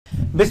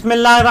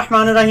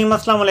बिस्मिल्लाहिर्रहमानिर्रहीम,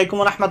 अस्सलाम वालेकुम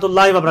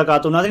वरहमतुल्लाहि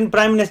वबरकातुहू। नाज़रीन,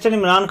 प्राइम मिनिस्टर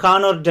इमरान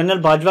खान और जनरल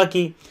बाजवा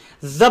की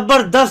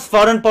ज़बरदस्त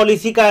फॉरेन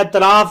पॉलिसी का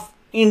एतराफ़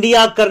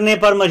इंडिया करने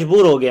पर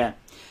मजबूर हो गया है।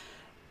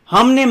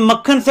 हमने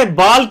मक्खन से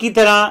बाल की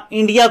तरह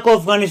इंडिया को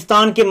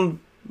अफगानिस्तान के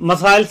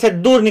मसाइल से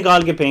दूर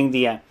निकाल के फेंक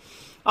दिया है।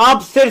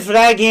 अब सिर्फ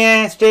रह गए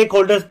हैं स्टेक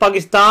होल्डर्स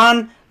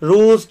पाकिस्तान,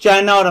 रूस,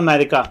 चाइना और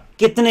अमेरिका।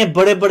 कितने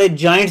बड़े बड़े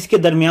जाइंट्स के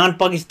दरमियान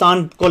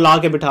पाकिस्तान को ला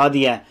के बिठा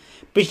दिया है।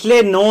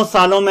 पिछले 9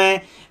 सालों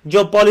में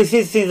जो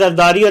पॉलिसी थी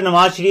जरदारी और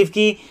नवाज शरीफ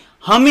की,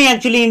 हमें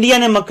एक्चुअली इंडिया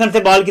ने मक्खन से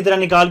बाल की तरह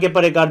निकाल के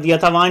परे कर दिया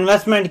था। वहां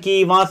इन्वेस्टमेंट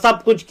की, वहां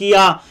सब कुछ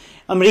किया।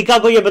 अमेरिका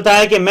को यह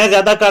बताया कि मैं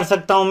ज्यादा कर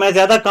सकता हूं, मैं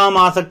ज्यादा काम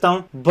आ सकता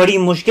हूं। बड़ी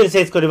मुश्किल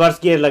से इसको रिवर्स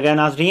गियर लगा है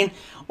नाजरीन,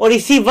 और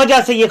इसी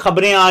वजह से ये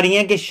खबरें आ रही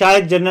हैं कि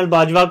शायद जनरल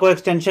बाजवा को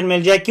एक्सटेंशन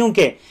मिल जाए,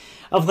 क्योंकि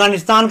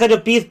अफगानिस्तान का जो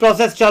पीस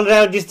प्रोसेस चल रहा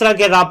है और जिस तरह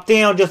के राब्ते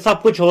हैं और जो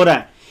सब कुछ हो रहा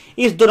है,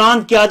 इस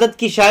दौरान क़यादत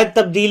की शायद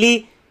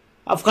तब्दीली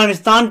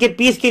अफगानिस्तान के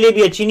पीस के लिए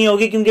भी अच्छी नहीं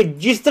होगी। क्योंकि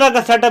जिस तरह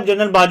का सेटअप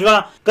जनरल बाजवा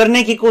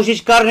करने की कोशिश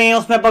कर रहे हैं,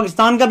 उसमें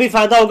पाकिस्तान का भी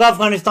फायदा होगा,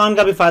 अफगानिस्तान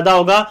का भी फायदा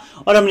होगा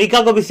और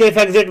अमेरिका को भी सेफ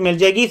एग्जिट मिल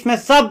जाएगी। इसमें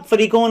सब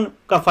फरीकों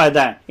का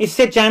फायदा है।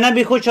 इससे चाइना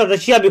भी खुश और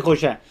रशिया भी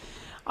खुश है।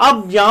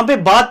 अब यहाँ पे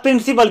बात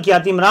प्रिंसिपल की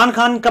आती है। इमरान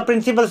खान का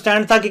प्रिंसिपल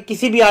स्टैंड था कि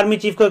किसी भी आर्मी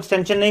चीफ को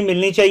एक्सटेंशन नहीं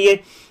मिलनी चाहिए,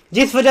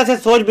 जिस वजह से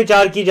सोच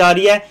विचार की जा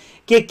रही है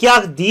कि क्या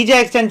दी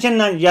जाए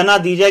एक्सटेंशन या ना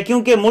दी जाए,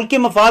 क्योंकि मुल्क के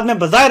मफाद में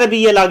बज़ाहिर अभी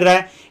ये लग रहा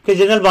है कि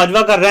जनरल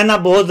बाजवा का रहना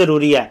बहुत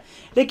जरूरी है।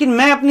 लेकिन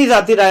मैं अपनी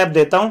जाती राय अब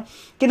देता हूं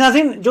कि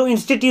नाज़रीन, जो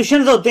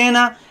इंस्टीट्यूशंस होते हैं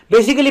ना,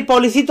 बेसिकली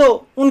पॉलिसी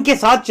तो उनके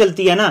साथ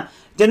चलती है ना।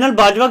 जनरल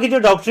बाजवा की जो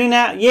डॉक्ट्रिन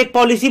है, ये एक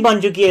पॉलिसी बन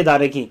चुकी है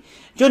इदारे की।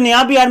 जो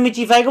नया भी आर्मी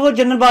चीफ आएगा वो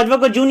जनरल बाजवा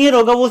का जूनियर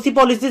होगा, वो उसी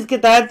पॉलिसीज के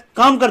तहत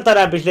काम करता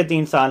रहा पिछले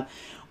 3 साल।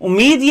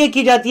 उम्मीद ये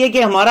की जाती है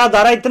कि हमारा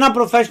अदारा इतना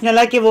प्रोफेशनल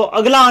है कि वो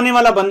अगला आने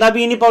वाला बंदा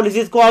भी इन्हीं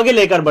पॉलिसीज को आगे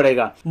लेकर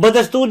बढ़ेगा।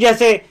 बदस्तूर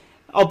जैसे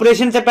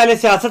ऑपरेशन से पहले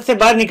सियासत से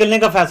बाहर निकलने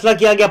का फैसला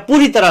किया गया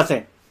पूरी तरह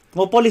से,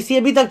 वो पॉलिसी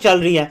अभी तक चल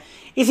रही है।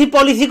 इसी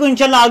पॉलिसी को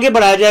इंशाल्लाह आगे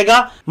बढ़ाया जाएगा।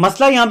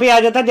 मसला यहाँ पे आ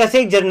जाता है, जैसे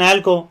एक जर्नैल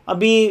को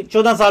अभी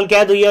 14 साल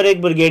कैद हुई है और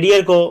एक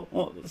ब्रिगेडियर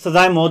को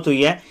सजाए मौत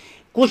हुई है।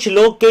 कुछ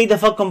लोग कई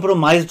दफा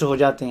कंप्रोमाइज्ड हो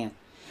जाते हैं,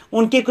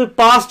 उनके कोई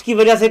पास्ट की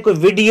वजह से, कोई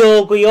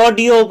वीडियो, कोई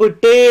ऑडियो, कोई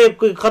टेप,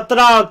 कोई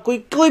खतरा,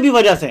 कोई भी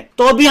वजह से।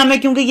 तो अभी हमें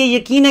क्योंकि ये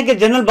यकीन है कि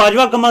जनरल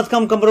बाजवा कम अज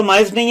कम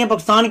कंप्रोमाइज नहीं है,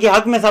 पाकिस्तान के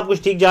हक में सब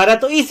कुछ ठीक जा रहा है,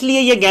 तो इसलिए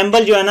ये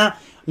गैम्बल जो है ना,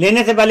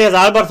 लेने से पहले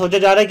 1000 बार सोचा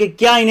जा रहा है कि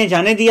क्या इन्हें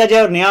जाने दिया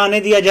जाए और नया आने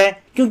दिया जाए।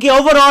 क्योंकि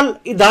ओवरऑल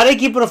इदारे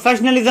की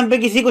प्रोफेशनलिज्म पे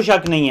किसी को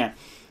शक नहीं है।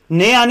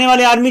 नए आने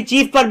वाले आर्मी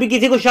चीफ पर भी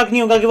किसी को शक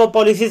नहीं होगा कि वो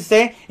पॉलिसीज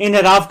से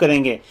इनहराफ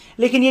करेंगे।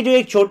 लेकिन ये जो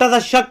एक छोटा सा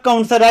शक का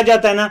अंसर रह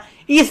जाता है ना,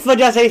 इस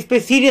वजह से इस पे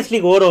सीरियसली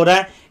गौर हो रहा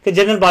है कि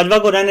जनरल बाजवा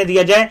को रहने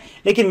दिया जाए।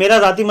 लेकिन मेरा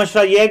जाती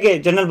मशवरा यह है कि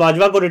जनरल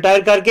बाजवा को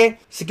रिटायर करके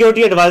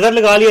सिक्योरिटी एडवाइजर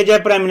लगा लिया जाए,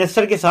 प्राइम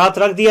मिनिस्टर के साथ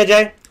रख दिया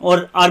जाए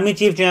और आर्मी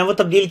चीफ जो है वो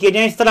तब्दील किए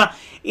जाए। इस तरह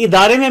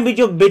इदारे में भी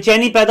जो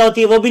बेचैनी पैदा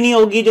होती है वो भी नहीं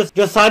होगी।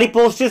 जो सारी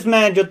पोस्ट्स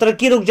में जो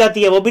तरक्की रुक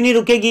जाती है वो भी नहीं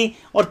रुकेगी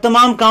और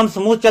तमाम काम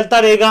स्मूथ चलता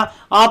रहेगा।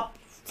 आप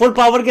फुल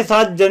पावर के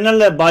साथ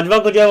जनरल बाजवा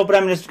को जो है वो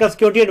प्राइम मिनिस्टर का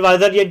सिक्योरिटी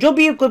एडवाइजर या जो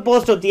भी कोई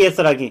पोस्ट होती है इस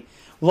तरह की,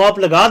 वो आप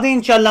लगा दें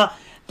इंशाल्लाह।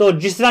 तो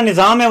जिस तरह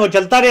निजाम है वो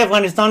चलता रहे,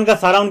 अफगानिस्तान का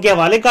सारा उनके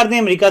हवाले कर दें,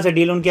 अमेरिका से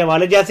डील उनके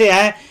हवाले जैसे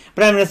है,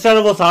 प्राइम मिनिस्टर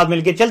वो साथ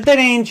मिलकर चलते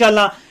रहे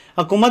इंशाल्लाह।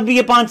 हुकूमत भी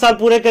ये 5 साल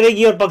पूरे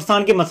करेगी और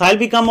पाकिस्तान के मसाइल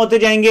भी कम होते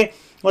जाएंगे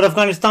और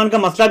अफगानिस्तान का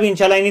मसला भी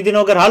इंशाल्लाह इन्हीं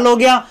दिनों अगर हल हो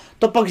गया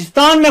तो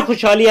पाकिस्तान में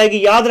खुशहाली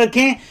आएगी। याद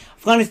रखें,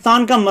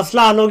 अफगानिस्तान का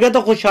मसला हल हो गया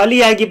तो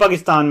खुशहाली आएगी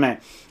पाकिस्तान में।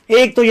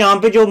 एक तो यहाँ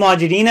पे जो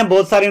मुहाजिरीन है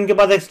बहुत सारे, उनके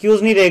पास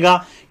एक्सक्यूज नहीं रहेगा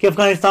कि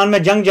अफगानिस्तान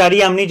में जंग जारी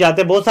है, हम नहीं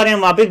जाते, बहुत सारे हम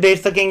वापस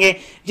भेज सकेंगे,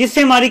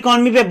 जिससे हमारी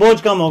इकॉनमी पे बोझ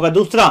कम होगा।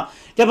 दूसरा,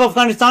 जब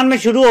अफगानिस्तान में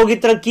शुरू होगी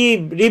तरक्की,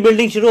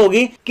 रीबिल्डिंग शुरू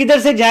होगी, किधर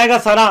से जाएगा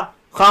सारा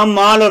खाम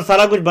माल और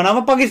सारा कुछ बना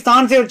हुआ?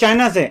 पाकिस्तान से और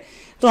चाइना से।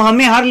 तो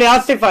हमें हर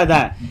लिहाज से फायदा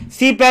है।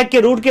 सी पैक के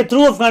रूट के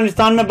थ्रू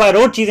अफगानिस्तान में बाय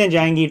रोड चीजें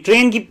जाएंगी,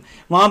 ट्रेन की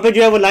वहां पे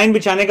जो है वो लाइन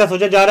बिछाने का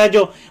सोचा जा रहा है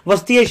जो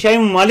वस्ती एशियाई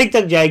ममालिक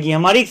तक जाएगी।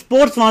 हमारी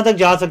एक्सपोर्ट्स वहां तक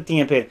जा सकती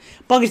हैं। फिर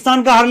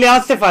पाकिस्तान का हर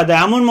लिहाज से फायदा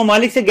है। हम उन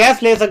ममालिक से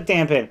गैस ले सकते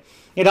हैं। फिर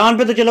ईरान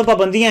पे तो चलो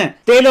पाबंदियां हैं,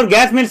 तेल और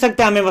गैस मिल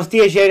सकता है हमें वस्ती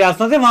एशियाई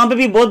रियासतों से, वहां पे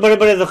भी बहुत बड़े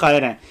बड़े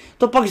जखायर हैं।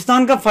 तो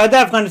पाकिस्तान का फायदा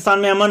है अफगानिस्तान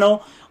में अमन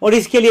हो, और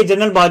इसके लिए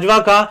जनरल बाजवा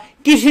का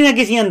किसी न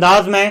किसी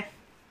अंदाज में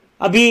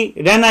अभी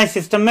रहना इस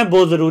सिस्टम में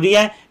बहुत जरूरी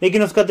है।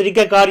 लेकिन उसका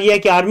तरीकाकार यह है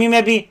कि आर्मी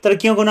में भी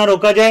तरक्कियों को ना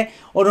रोका जाए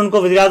और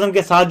उनको वज़ीर-ए-आज़म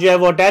के साथ जो है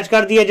वो अटैच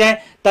कर दिया जाए,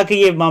 ताकि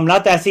ये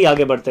मामला ऐसे ही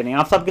आगे बढ़ते रहें।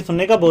 आप सबके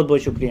सुनने का बहुत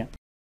बहुत शुक्रिया।